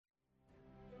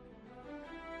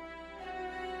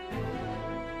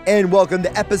And welcome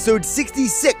to episode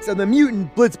 66 of the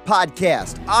Mutant Blitz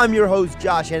Podcast. I'm your host,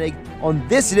 Josh Hennig. On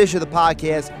this edition of the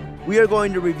podcast, we are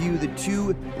going to review the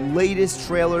two latest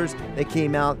trailers that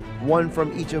came out, one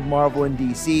from each of Marvel and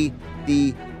DC.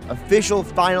 The official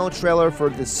final trailer for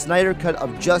the Snyder Cut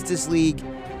of Justice League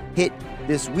hit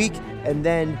this week, and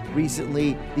then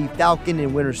recently the Falcon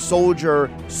and Winter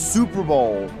Soldier Super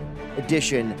Bowl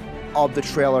edition of the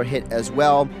trailer hit as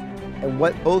well. And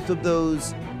what both of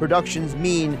those productions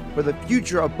mean for the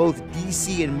future of both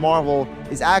DC and Marvel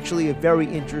is actually a very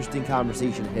interesting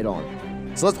conversation to hit on.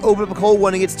 So let's open up a cold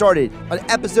one and get started on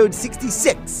episode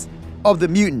 66 of the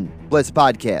Mutant Blitz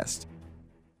Podcast.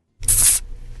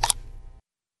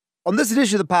 On this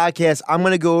edition of the podcast, I'm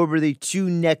going to go over the two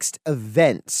next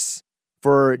events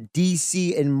for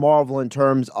DC and Marvel in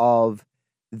terms of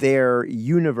their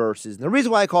universes. And the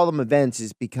reason why I call them events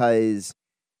is because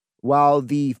while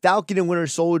the Falcon and Winter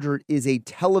Soldier is a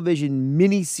television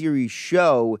miniseries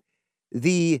show,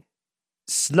 the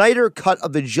Snyder Cut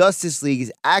of the Justice League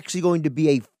is actually going to be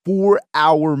a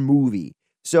 4-hour movie.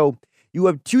 So you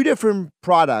have two different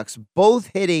products, both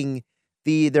hitting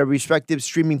their respective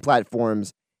streaming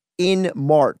platforms in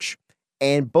March.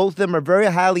 And both of them are very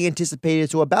highly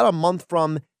anticipated. So about a month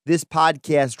from this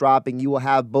podcast dropping, you will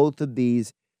have both of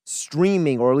these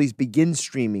streaming, or at least begin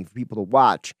streaming for people to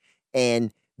watch.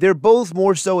 And they're both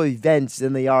more so events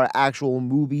than they are actual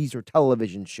movies or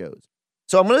television shows.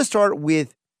 So I'm going to start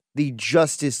with the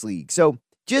Justice League. So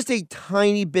just a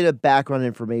tiny bit of background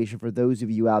information for those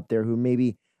of you out there who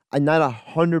maybe are not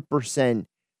 100%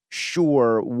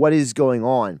 sure what is going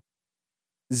on.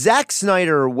 Zach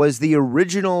Snyder was the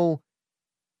original,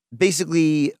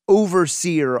 basically,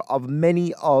 overseer of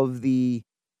many of the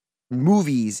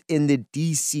movies in the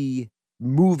DC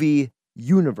movie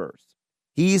universe.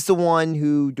 He's the one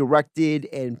who directed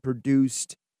and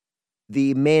produced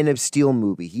the Man of Steel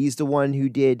movie. He's the one who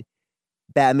did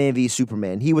Batman v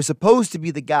Superman. He was supposed to be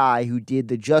the guy who did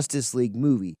the Justice League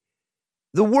movie.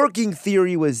 The working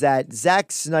theory was that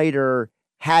Zack Snyder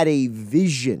had a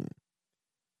vision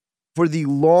for the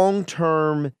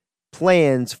long-term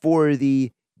plans for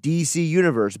the DC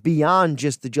universe beyond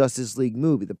just the Justice League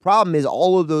movie. The problem is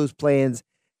all of those plans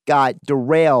got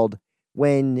derailed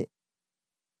when,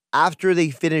 after they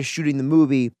finished shooting the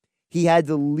movie, he had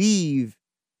to leave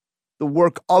the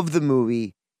work of the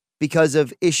movie because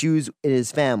of issues in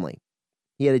his family.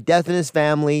 He had a death in his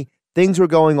family. Things were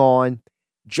going on.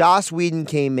 Joss Whedon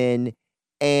came in,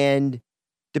 and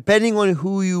depending on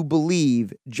who you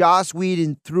believe, Joss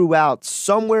Whedon threw out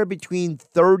somewhere between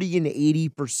 30 and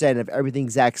 80% of everything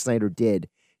Zack Snyder did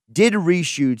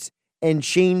reshoots, and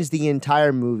changed the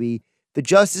entire movie. The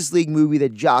Justice League movie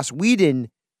that Joss Whedon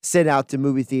sent out to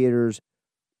movie theaters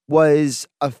was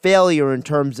a failure in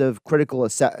terms of critical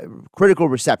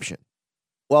reception.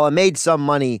 While it made some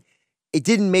money, it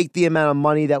didn't make the amount of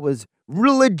money that was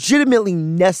legitimately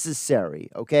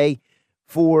necessary, okay,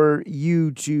 for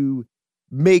you to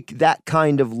make that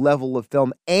kind of level of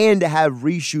film and to have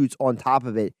reshoots on top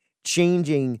of it,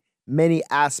 changing many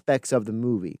aspects of the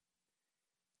movie.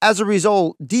 As a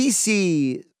result,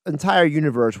 DC entire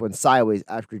universe went sideways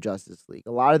after Justice League.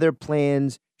 A lot of their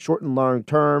plans, short and long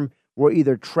term, were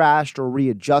either trashed or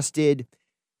readjusted.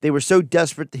 They were so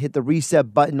desperate to hit the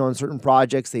reset button on certain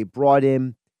projects, they brought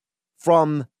in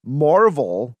from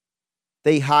Marvel,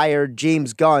 they hired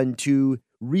James Gunn to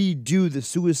redo the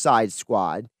Suicide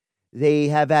Squad. They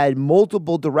have had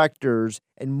multiple directors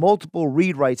and multiple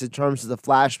rewrites in terms of the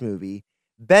Flash movie.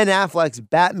 Ben Affleck's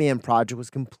Batman project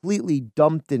was completely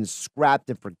dumped and scrapped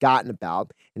and forgotten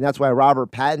about. And that's why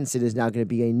Robert Pattinson is now going to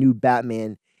be a new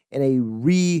Batman and a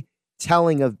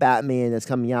retelling of Batman that's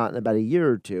coming out in about a year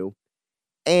or two.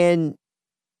 And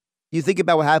you think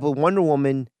about what happened with Wonder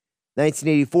Woman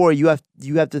 1984, you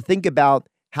have to think about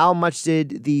how much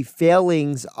did the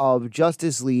failings of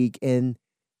Justice League and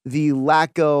the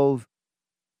lack of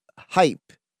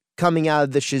hype coming out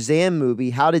of the Shazam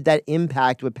movie, how did that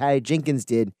impact what Patty Jenkins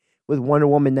did with Wonder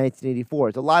Woman 1984?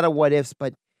 It's a lot of what ifs,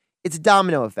 but it's a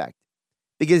domino effect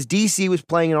because DC was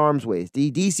playing an arms race.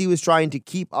 DC was trying to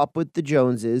keep up with the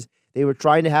Joneses. They were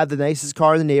trying to have the nicest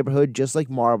car in the neighborhood, just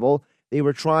like Marvel. They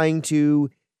were trying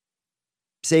to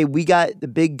say, we got the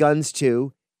big guns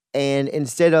too. And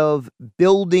instead of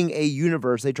building a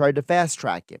universe, they tried to fast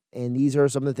track it. And these are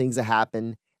some of the things that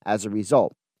happen as a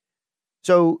result.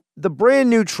 So the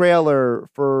brand new trailer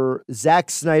for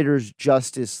Zack Snyder's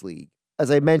Justice League,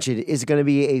 as I mentioned, is going to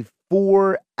be a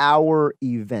 4-hour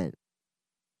event.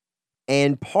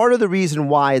 And part of the reason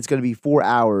why it's going to be 4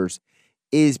 hours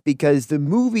is because the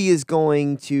movie is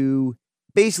going to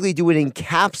basically do an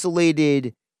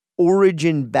encapsulated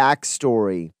origin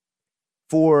backstory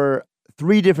for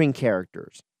 3 different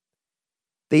characters.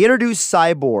 They introduce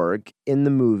Cyborg in the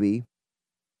movie,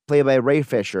 played by Ray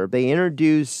Fisher. They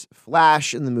introduce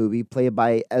Flash in the movie, played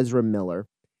by Ezra Miller.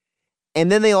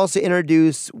 And then they also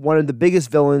introduce one of the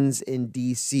biggest villains in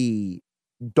DC,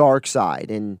 Darkseid.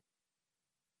 And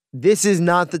this is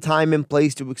not the time and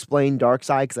place to explain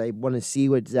Darkseid, because I want to see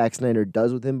what Zack Snyder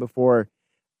does with him before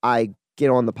I get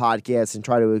on the podcast and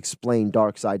try to explain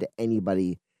Darkseid to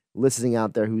anybody listening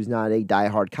out there who's not a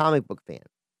diehard comic book fan.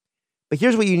 But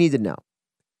here's what you need to know.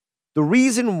 The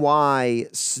reason why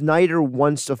Snyder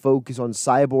wants to focus on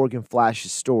Cyborg and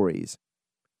Flash's stories,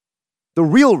 the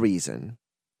real reason,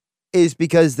 is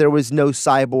because there was no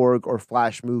Cyborg or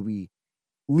Flash movie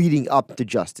leading up to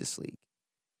Justice League.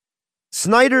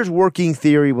 Snyder's working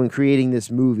theory when creating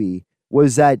this movie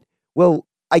was that, well,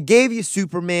 I gave you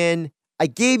Superman, I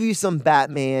gave you some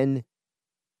Batman,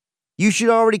 you should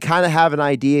already kind of have an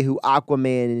idea who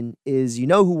Aquaman is, you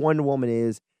know who Wonder Woman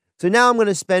is, so now I'm going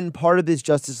to spend part of this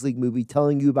Justice League movie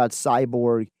telling you about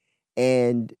Cyborg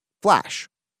and Flash.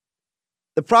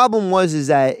 The problem is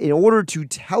that in order to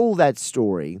tell that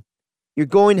story, you're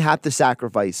going to have to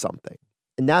sacrifice something.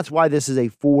 And that's why this is a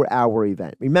 4-hour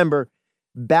event. Remember,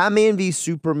 Batman v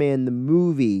Superman, the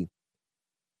movie,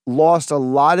 lost a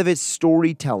lot of its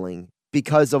storytelling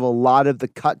because of a lot of the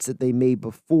cuts that they made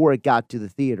before it got to the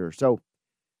theater. So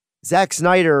Zack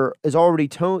Snyder has already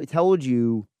told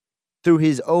you through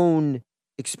his own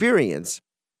experience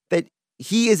that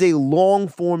he is a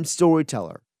long-form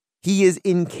storyteller. He is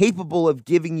incapable of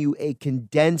giving you a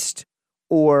condensed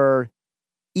or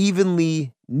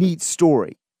evenly neat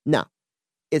story. Now,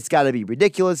 it's got to be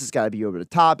ridiculous. It's got to be over the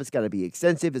top. It's got to be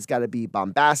extensive. It's got to be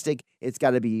bombastic. It's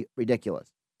got to be ridiculous.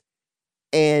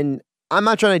 And I'm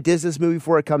not trying to diss this movie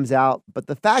before it comes out, but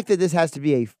the fact that this has to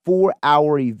be a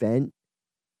 4-hour event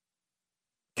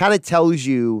kind of tells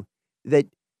you that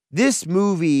this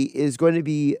movie is going to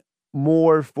be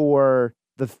more for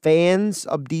the fans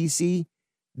of DC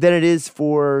than it is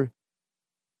for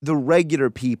the regular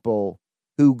people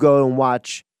who go and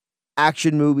watch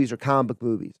action movies or comic book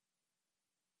movies.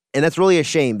 And that's really a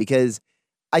shame, because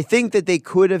I think that they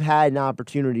could have had an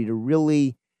opportunity to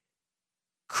really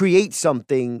create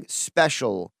something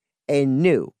special and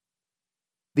new.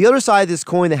 The other side of this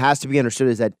coin that has to be understood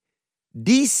is that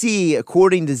DC,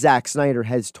 according to Zack Snyder,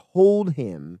 has told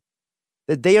him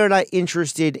that they are not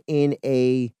interested in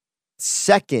a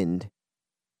second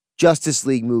Justice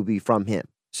League movie from him.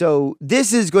 So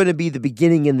this is going to be the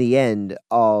beginning and the end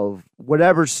of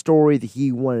whatever story that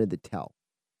he wanted to tell.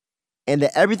 And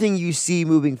that everything you see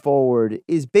moving forward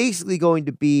is basically going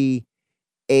to be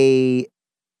a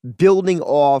building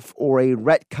off or a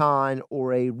retcon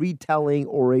or a retelling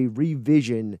or a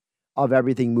revision of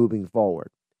everything moving forward.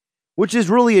 Which is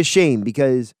really a shame,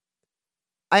 because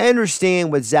I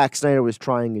understand what Zack Snyder was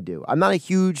trying to do. I'm not a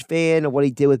huge fan of what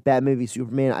he did with Batman v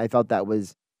Superman. I felt that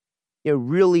was,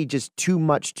 really just too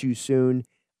much too soon.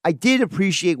 I did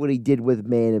appreciate what he did with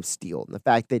Man of Steel, and the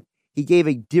fact that he gave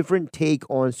a different take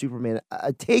on Superman,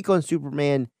 a take on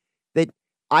Superman that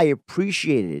I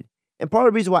appreciated. And part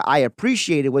of the reason why I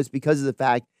appreciated it was because of the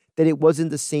fact that it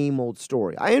wasn't the same old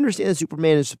story. I understand that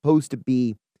Superman is supposed to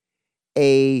be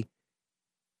a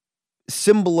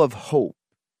symbol of hope,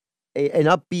 an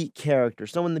upbeat character,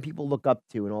 someone that people look up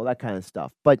to and all that kind of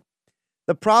stuff. But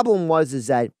the problem is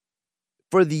that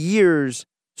for the years,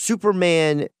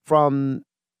 Superman from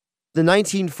the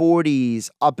 1940s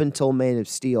up until Man of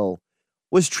Steel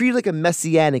was treated like a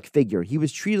messianic figure. He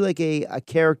was treated like a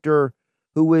character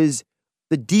who was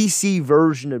the DC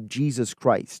version of Jesus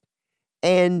Christ.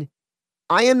 And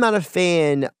I am not a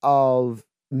fan of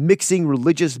mixing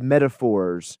religious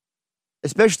metaphors,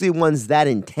 especially ones that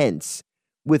intense,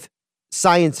 with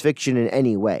science fiction in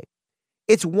any way.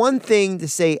 It's one thing to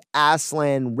say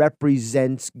Aslan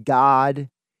represents God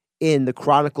in the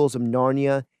Chronicles of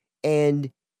Narnia,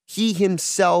 and he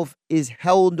himself is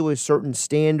held to a certain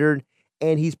standard,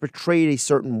 and he's portrayed a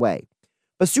certain way.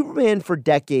 But Superman, for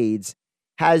decades,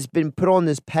 has been put on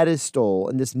this pedestal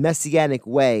in this messianic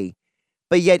way,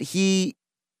 but yet he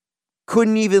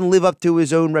couldn't even live up to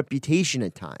his own reputation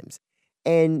at times.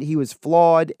 And he was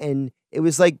flawed, and it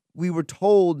was like we were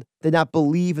told to not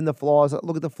believe in the flaws,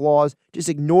 look at the flaws, just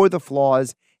ignore the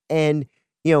flaws, and,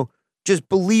 just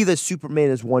believe that Superman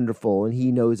is wonderful and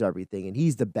he knows everything and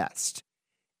he's the best.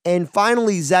 And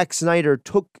finally, Zack Snyder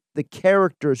took the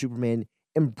character of Superman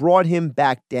and brought him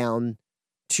back down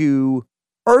to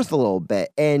earth a little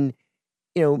bit and,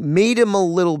 made him a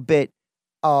little bit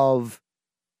of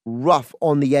rough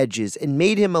on the edges and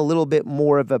made him a little bit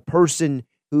more of a person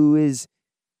who is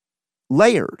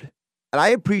layered. And I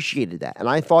appreciated that. And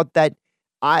I thought that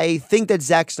I think that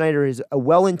Zack Snyder is a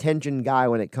well-intentioned guy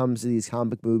when it comes to these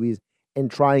comic movies and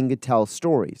trying to tell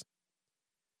stories.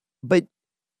 But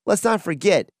let's not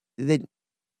forget that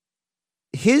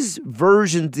his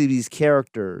versions of these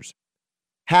characters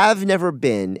have never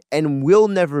been and will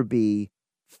never be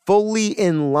fully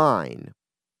in line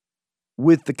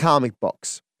with the comic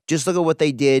books. Just look at what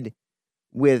they did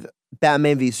with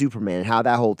Batman v Superman and how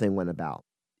that whole thing went about.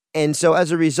 And so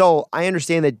as a result, I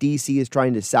understand that DC is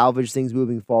trying to salvage things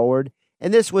moving forward.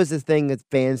 And this was the thing that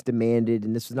fans demanded.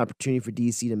 And this was an opportunity for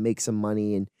DC to make some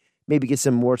money and maybe get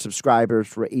some more subscribers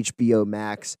for HBO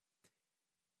Max.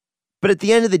 But at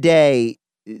the end of the day,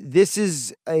 this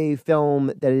is a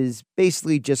film that is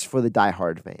basically just for the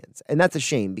diehard fans. And that's a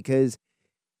shame, because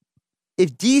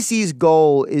if DC's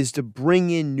goal is to bring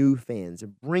in new fans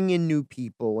and bring in new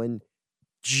people and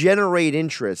generate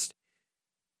interest,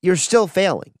 you're still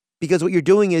failing. Because what you're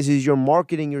doing is you're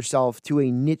marketing yourself to a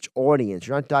niche audience.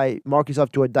 You're not marketing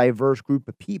yourself to a diverse group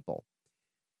of people.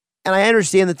 And I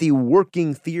understand that the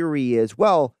working theory is,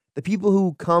 well, the people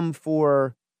who come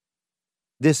for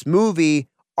this movie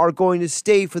are going to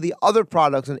stay for the other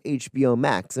products on HBO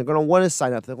Max. They're going to want to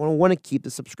sign up. They're going to want to keep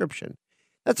the subscription.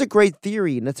 That's a great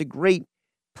theory, and that's a great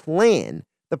plan.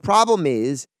 The problem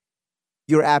is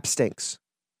your app stinks.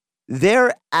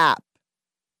 Their app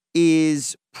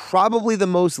is probably the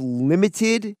most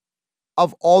limited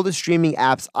of all the streaming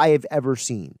apps I have ever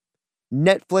seen.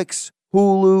 Netflix,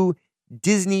 Hulu,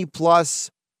 Disney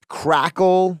Plus,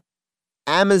 Crackle,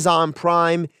 Amazon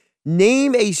Prime.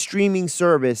 Name a streaming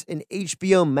service, and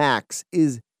HBO Max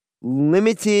is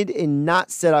limited and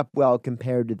not set up well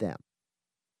compared to them.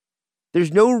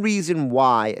 There's no reason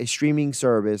why a streaming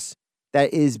service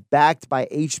that is backed by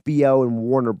HBO and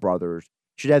Warner Brothers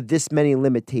should have this many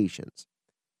limitations,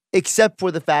 except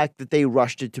for the fact that they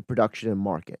rushed it to production and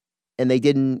market, and they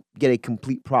didn't get a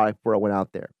complete product before it went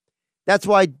out there. That's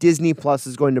why Disney Plus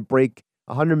is going to break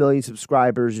 100 million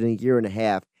subscribers in a year and a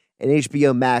half, and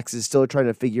HBO Max is still trying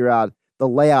to figure out the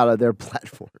layout of their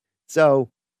platform. So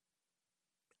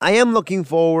I am looking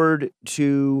forward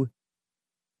to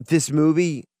this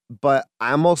movie, but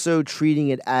I'm also treating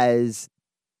it as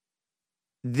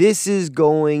this is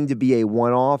going to be a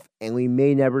one-off, and we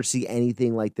may never see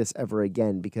anything like this ever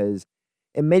again, because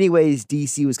in many ways,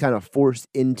 DC was kind of forced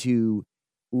into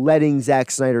letting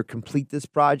Zack Snyder complete this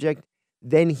project.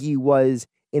 Then he was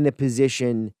in a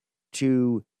position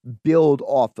to build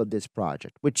off of this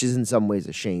project, which is in some ways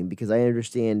a shame, because I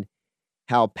understand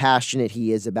how passionate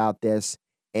he is about this.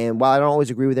 And while I don't always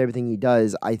agree with everything he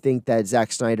does, I think that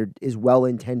Zack Snyder is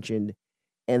well-intentioned,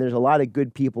 and there's a lot of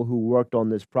good people who worked on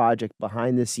this project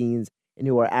behind the scenes and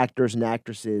who are actors and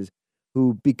actresses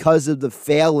who, because of the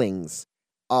failings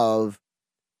of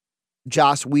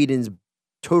Joss Whedon's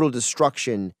total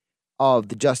destruction of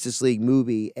the Justice League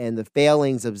movie and the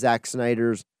failings of Zack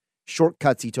Snyder's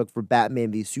shortcuts he took for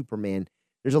Batman v Superman,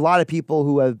 there's a lot of people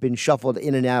who have been shuffled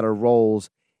in and out of roles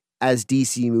as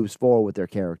DC moves forward with their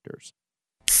characters.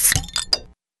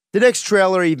 The next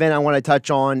trailer event I want to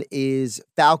touch on is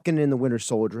Falcon and the Winter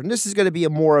Soldier. And this is going to be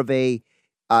more of a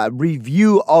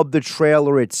review of the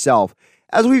trailer itself.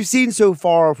 As we've seen so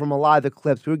far from a lot of the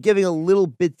clips, we're giving a little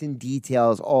bits and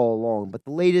details all along. But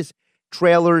the latest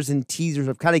trailers and teasers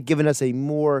have kind of given us a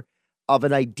more of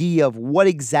an idea of what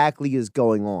exactly is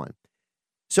going on.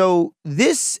 So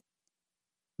this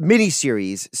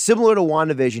miniseries, similar to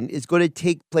WandaVision, is going to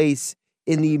take place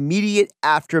in the immediate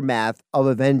aftermath of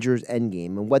Avengers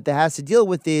Endgame. And what that has to deal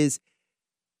with is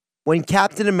when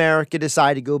Captain America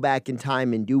decided to go back in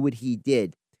time and do what he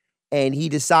did, and he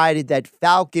decided that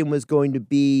Falcon was going to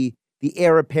be the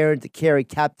heir apparent to carry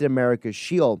Captain America's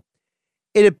shield.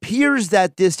 It appears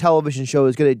that this television show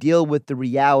is going to deal with the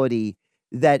reality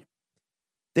that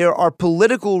there are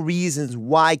political reasons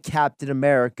why Captain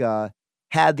America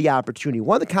had the opportunity.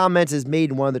 One of the comments is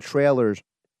made in one of the trailers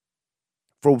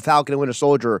for Falcon and Winter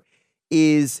Soldier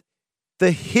is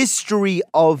the history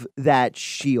of that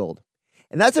shield.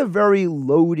 And that's a very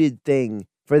loaded thing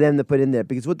for them to put in there,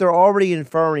 because what they're already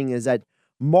inferring is that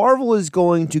Marvel is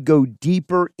going to go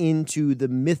deeper into the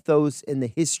mythos and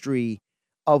the history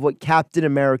of what Captain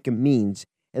America means.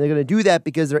 And they're going to do that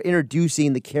because they're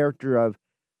introducing the character of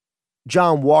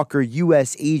John Walker,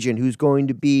 U.S. agent, who's going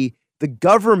to be the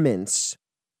government's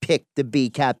pick to be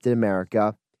Captain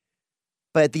America.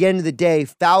 But at the end of the day,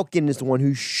 Falcon is the one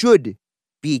who should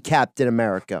be Captain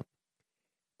America.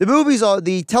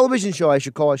 The television show, I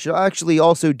should call it, should actually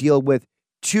also deal with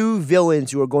two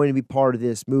villains who are going to be part of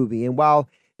this movie. And while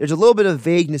there's a little bit of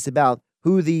vagueness about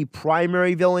who the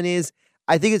primary villain is,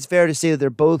 I think it's fair to say that they're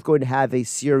both going to have a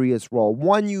serious role.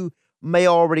 One you may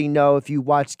already know if you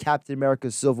watched Captain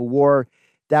America Civil War.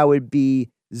 That would be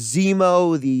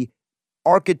Zemo, the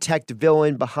architect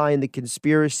villain behind the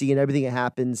conspiracy and everything that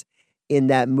happens in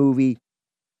that movie.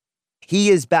 He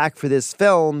is back for this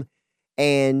film,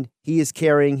 and he is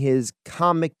carrying his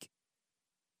comic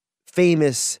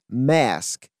famous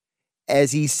mask,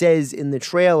 as he says in the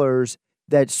trailers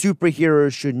that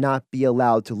superheroes should not be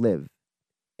allowed to live,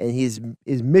 and his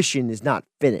mission is not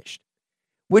finished,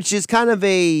 which is kind of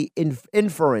a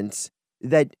inference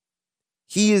that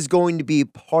he is going to be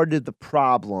part of the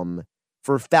problem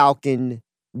for Falcon,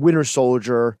 Winter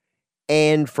Soldier,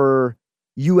 and for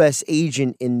U.S.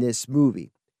 Agent in this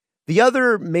movie. The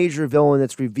other major villain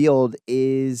that's revealed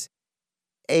is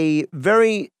a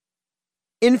very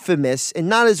infamous and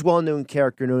not as well-known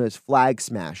character known as Flag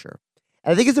Smasher.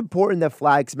 And I think it's important that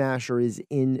Flag Smasher is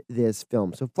in this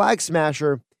film. So Flag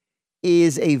Smasher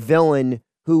is a villain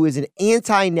who is an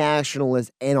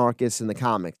anti-nationalist anarchist in the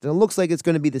comics. And it looks like it's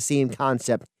going to be the same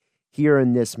concept here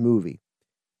in this movie.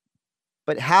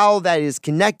 But how that is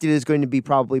connected is going to be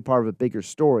probably part of a bigger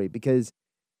story, because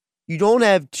you don't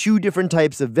have two different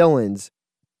types of villains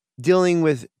dealing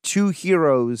with two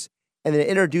heroes and then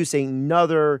introducing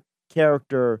another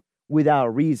character without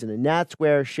reason. And that's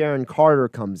where Sharon Carter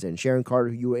comes in. Sharon Carter,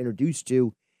 who you were introduced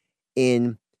to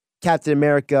in Captain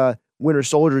America, Winter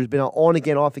Soldier, has been an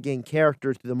on-again, off-again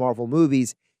character through the Marvel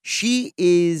movies. She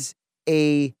is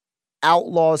a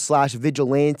outlaw /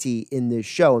 vigilante in this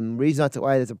show. And the reason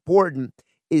why that's important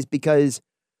is because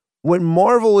what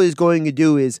Marvel is going to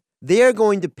do is they're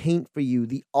going to paint for you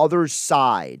the other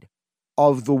side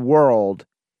of the world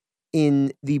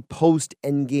in the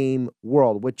post-Endgame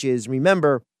world, which is,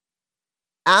 remember,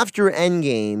 after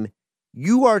Endgame,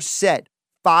 you are set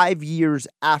 5 years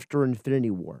after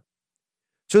Infinity War.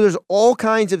 So there's all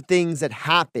kinds of things that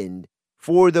happened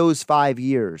for those 5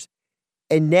 years.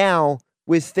 And now,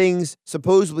 with things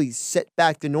supposedly set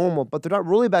back to normal, but they're not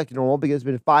really back to normal because it's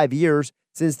been 5 years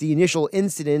since the initial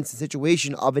incidents and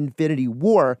situation of Infinity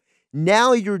War,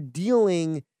 now you're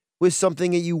dealing with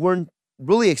something that you weren't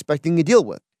really expecting to deal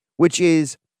with, which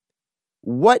is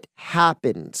what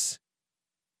happens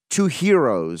to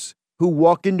heroes who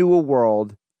walk into a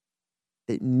world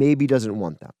that maybe doesn't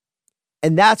want them.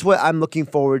 And that's what I'm looking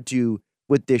forward to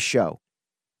with this show.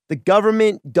 The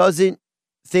government doesn't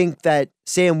think that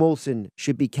Sam Wilson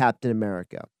should be Captain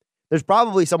America. There's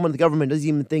probably someone in the government doesn't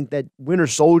even think that Winter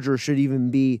Soldier should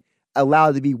even be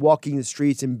allowed to be walking the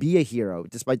streets and be a hero,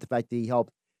 despite the fact that he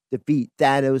helped defeat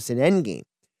Thanos in Endgame.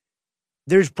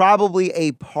 There's probably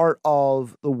a part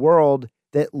of the world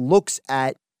that looks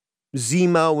at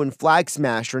Zemo and Flag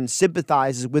Smasher and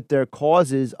sympathizes with their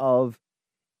causes of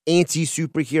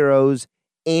anti-superheroes,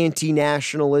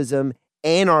 anti-nationalism,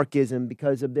 anarchism,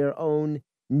 because of their own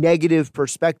negative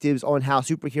perspectives on how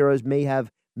superheroes may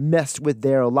have messed with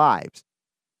their lives.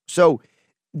 So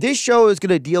this show is going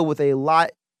to deal with a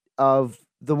lot of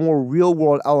the more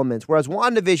real-world elements, whereas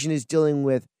WandaVision is dealing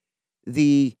with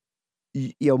the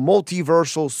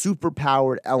multiversal,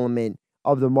 superpowered element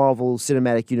of the Marvel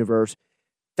Cinematic Universe.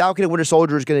 Falcon and Winter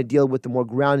Soldier is going to deal with the more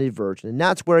grounded version, and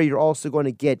that's where you're also going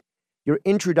to get your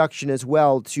introduction as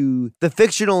well to the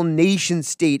fictional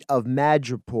nation-state of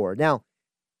Madripoor. Now,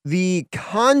 the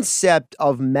concept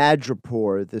of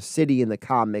Madripoor, the city in the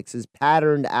comics, is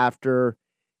patterned after,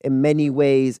 in many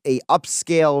ways, a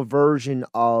upscale version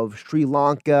of Sri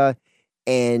Lanka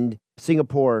and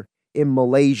Singapore in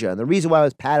Malaysia. And the reason why I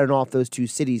was patterned off those two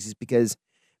cities is because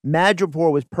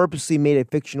Madripoor was purposely made a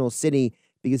fictional city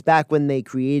because back when they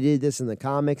created this in the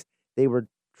comics, they were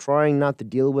trying not to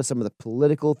deal with some of the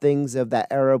political things of that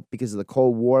era because of the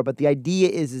Cold War. But the idea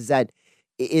is that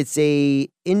it's a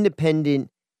independent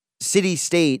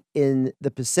city-state in the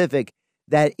Pacific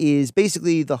that is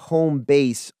basically the home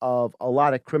base of a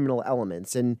lot of criminal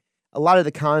elements and a lot of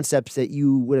the concepts that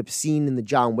you would have seen in the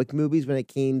John Wick movies when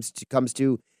it comes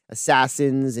to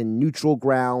assassins and neutral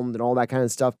ground and all that kind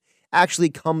of stuff actually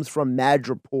comes from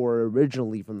Madripoor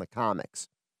originally from the comics.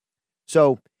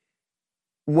 So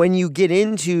when you get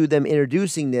into them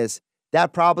introducing this,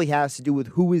 that probably has to do with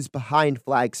who is behind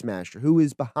Flag Smasher, who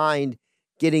is behind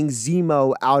getting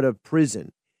Zemo out of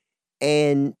prison.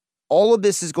 And all of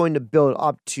this is going to build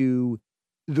up to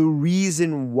the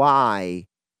reason why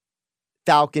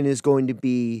Falcon is going to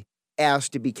be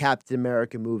asked to be Captain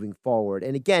America moving forward.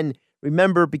 And again,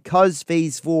 remember, because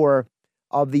Phase 4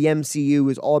 of the MCU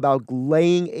is all about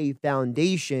laying a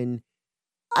foundation,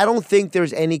 I don't think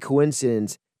there's any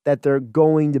coincidence that they're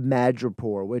going to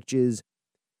Madripoor, which is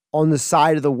on the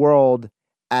side of the world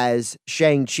as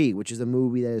Shang-Chi, which is a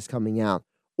movie that is coming out,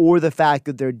 or the fact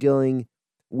that they're dealing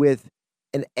with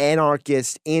an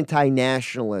anarchist,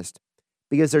 anti-nationalist,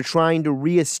 because they're trying to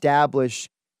reestablish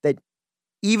that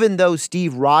even though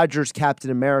Steve Rogers,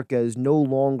 Captain America, is no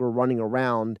longer running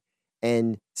around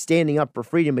and standing up for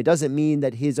freedom, it doesn't mean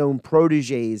that his own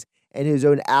proteges and his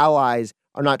own allies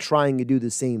are not trying to do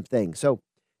the same thing. So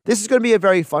this is going to be a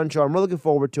very fun show. I'm really looking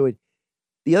forward to it.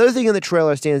 The other thing in the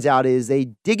trailer stands out is they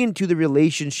dig into the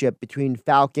relationship between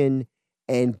Falcon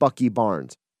and Bucky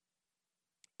Barnes.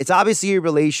 It's obviously a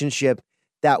relationship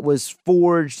that was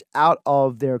forged out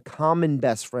of their common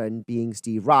best friend being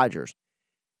Steve Rogers.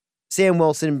 Sam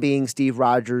Wilson being Steve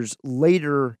Rogers'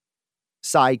 later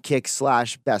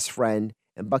sidekick / best friend,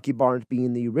 and Bucky Barnes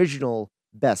being the original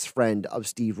best friend of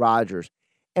Steve Rogers.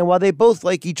 And while they both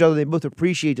like each other, they both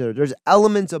appreciate each other, there's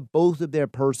elements of both of their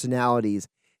personalities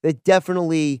that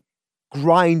definitely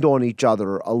grind on each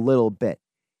other a little bit.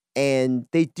 And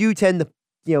they do tend to,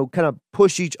 kind of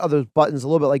push each other's buttons a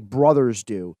little bit like brothers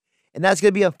do. And that's going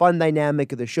to be a fun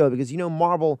dynamic of the show because,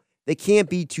 Marvel, they can't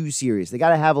be too serious. They got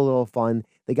to have a little fun.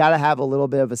 They got to have a little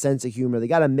bit of a sense of humor. They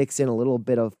got to mix in a little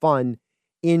bit of fun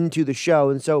into the show.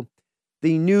 And so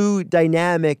the new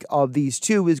dynamic of these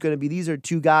two is going to be, these are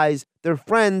two guys, they're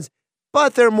friends,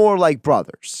 but they're more like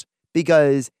brothers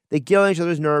because they get on each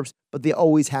other's nerves, but they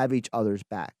always have each other's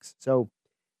backs. So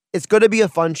it's going to be a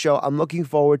fun show. I'm looking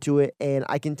forward to it. And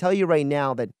I can tell you right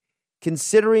now that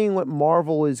considering what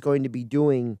Marvel is going to be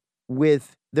doing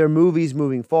with their movies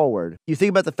moving forward, you think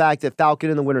about the fact that Falcon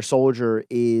and the Winter Soldier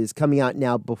is coming out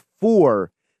now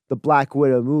before the Black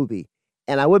Widow movie.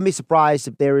 And I wouldn't be surprised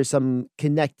if there is some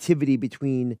connectivity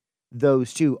between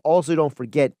those two. Also, don't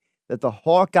forget that the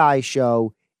Hawkeye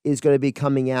show is going to be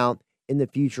coming out in the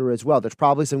future as well. There's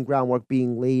probably some groundwork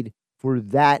being laid for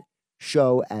that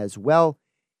show as well.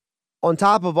 On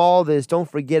top of all this, don't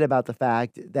forget about the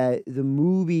fact that the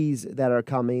movies that are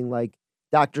coming, like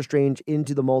Doctor Strange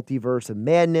Into the Multiverse of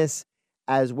Madness,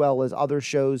 as well as other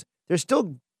shows, they're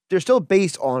still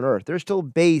based on Earth. They're still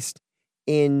based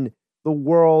in the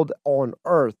world on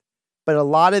Earth. But a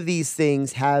lot of these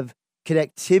things have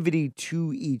connectivity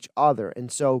to each other.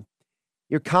 And so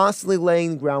you're constantly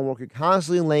laying the groundwork. You're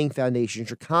constantly laying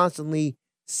foundations. You're constantly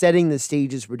setting the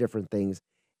stages for different things.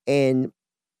 And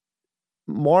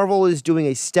Marvel is doing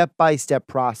a step-by-step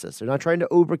process. They're not trying to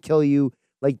overkill you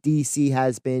like DC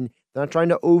has been. They're not trying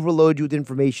to overload you with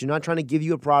information. They're not trying to give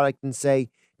you a product and say,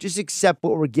 just accept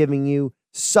what we're giving you.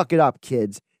 Suck it up,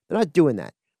 kids. They're not doing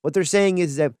that. What they're saying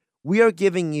is that we are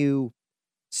giving you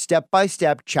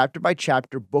step-by-step,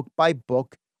 chapter-by-chapter,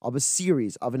 book-by-book of a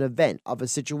series, of an event, of a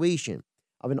situation,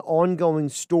 of an ongoing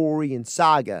story and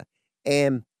saga.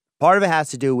 And part of it has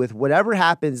to do with whatever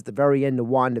happens at the very end of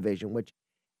WandaVision, which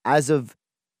as of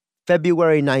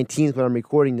February 19th, when I'm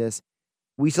recording this,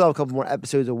 we still have a couple more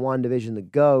episodes of WandaVision to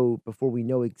go before we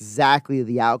know exactly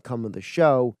the outcome of the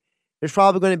show. There's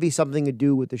probably going to be something to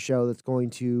do with the show that's going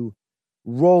to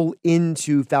roll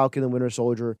into Falcon and Winter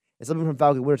Soldier. And something from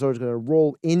Falcon and Winter Soldier is going to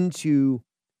roll into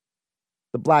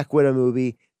the Black Widow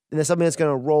movie. And then something that's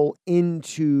going to roll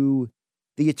into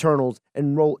the Eternals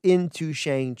and roll into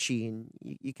Shang-Chi. And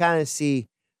you kind of see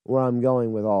where I'm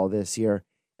going with all this here.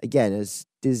 Again, as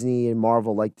Disney and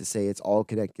Marvel like to say, it's all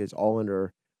connected. It's all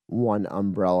under one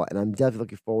umbrella. And I'm definitely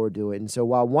looking forward to it. And so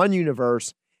while one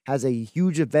universe has a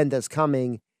huge event that's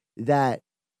coming that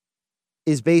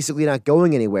is basically not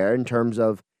going anywhere in terms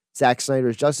of Zach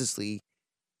Snyder's Justice League,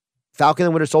 Falcon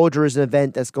and Winter Soldier is an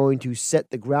event that's going to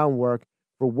set the groundwork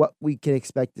for what we can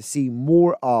expect to see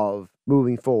more of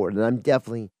moving forward. And I'm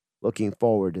definitely looking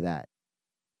forward to that.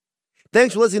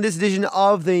 Thanks for listening to this edition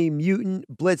of the Mutant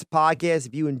Blitz Podcast.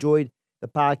 If you enjoyed the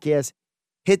podcast,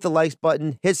 hit the likes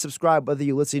button, hit subscribe, whether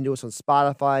you're listening to us on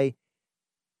Spotify,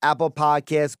 Apple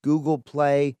Podcasts, Google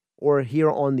Play, or here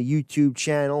on the YouTube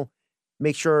channel.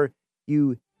 Make sure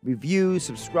you review,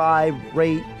 subscribe,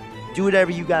 rate, do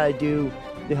whatever you got to do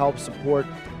to help support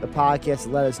the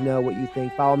podcast. Let us know what you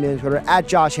think. Follow me on Twitter at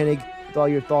Josh Hennig with all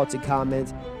your thoughts and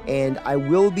comments. And I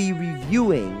will be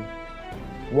reviewing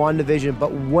WandaVision,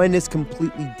 but when it's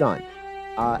completely done.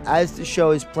 As the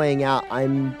show is playing out,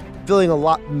 I'm feeling a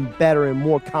lot better and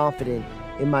more confident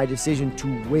in my decision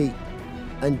to wait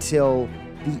until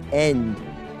the end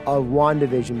of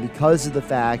WandaVision because of the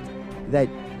fact that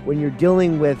when you're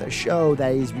dealing with a show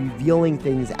that is revealing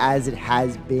things as it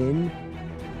has been,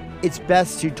 it's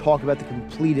best to talk about the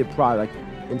completed product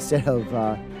instead of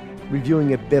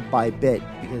reviewing it bit by bit,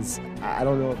 because I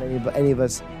don't know if any of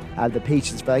us have the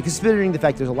patience for that, considering the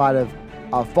fact there's a lot of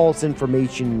false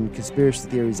information, conspiracy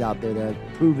theories out there that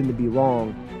have proven to be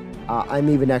wrong. I'm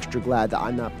even extra glad that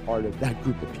I'm not part of that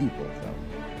group of people. So,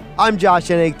 I'm Josh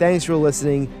Hennig. Thanks for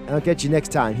listening, and I'll catch you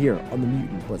next time here on the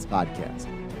Mutant Blitz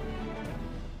Podcast.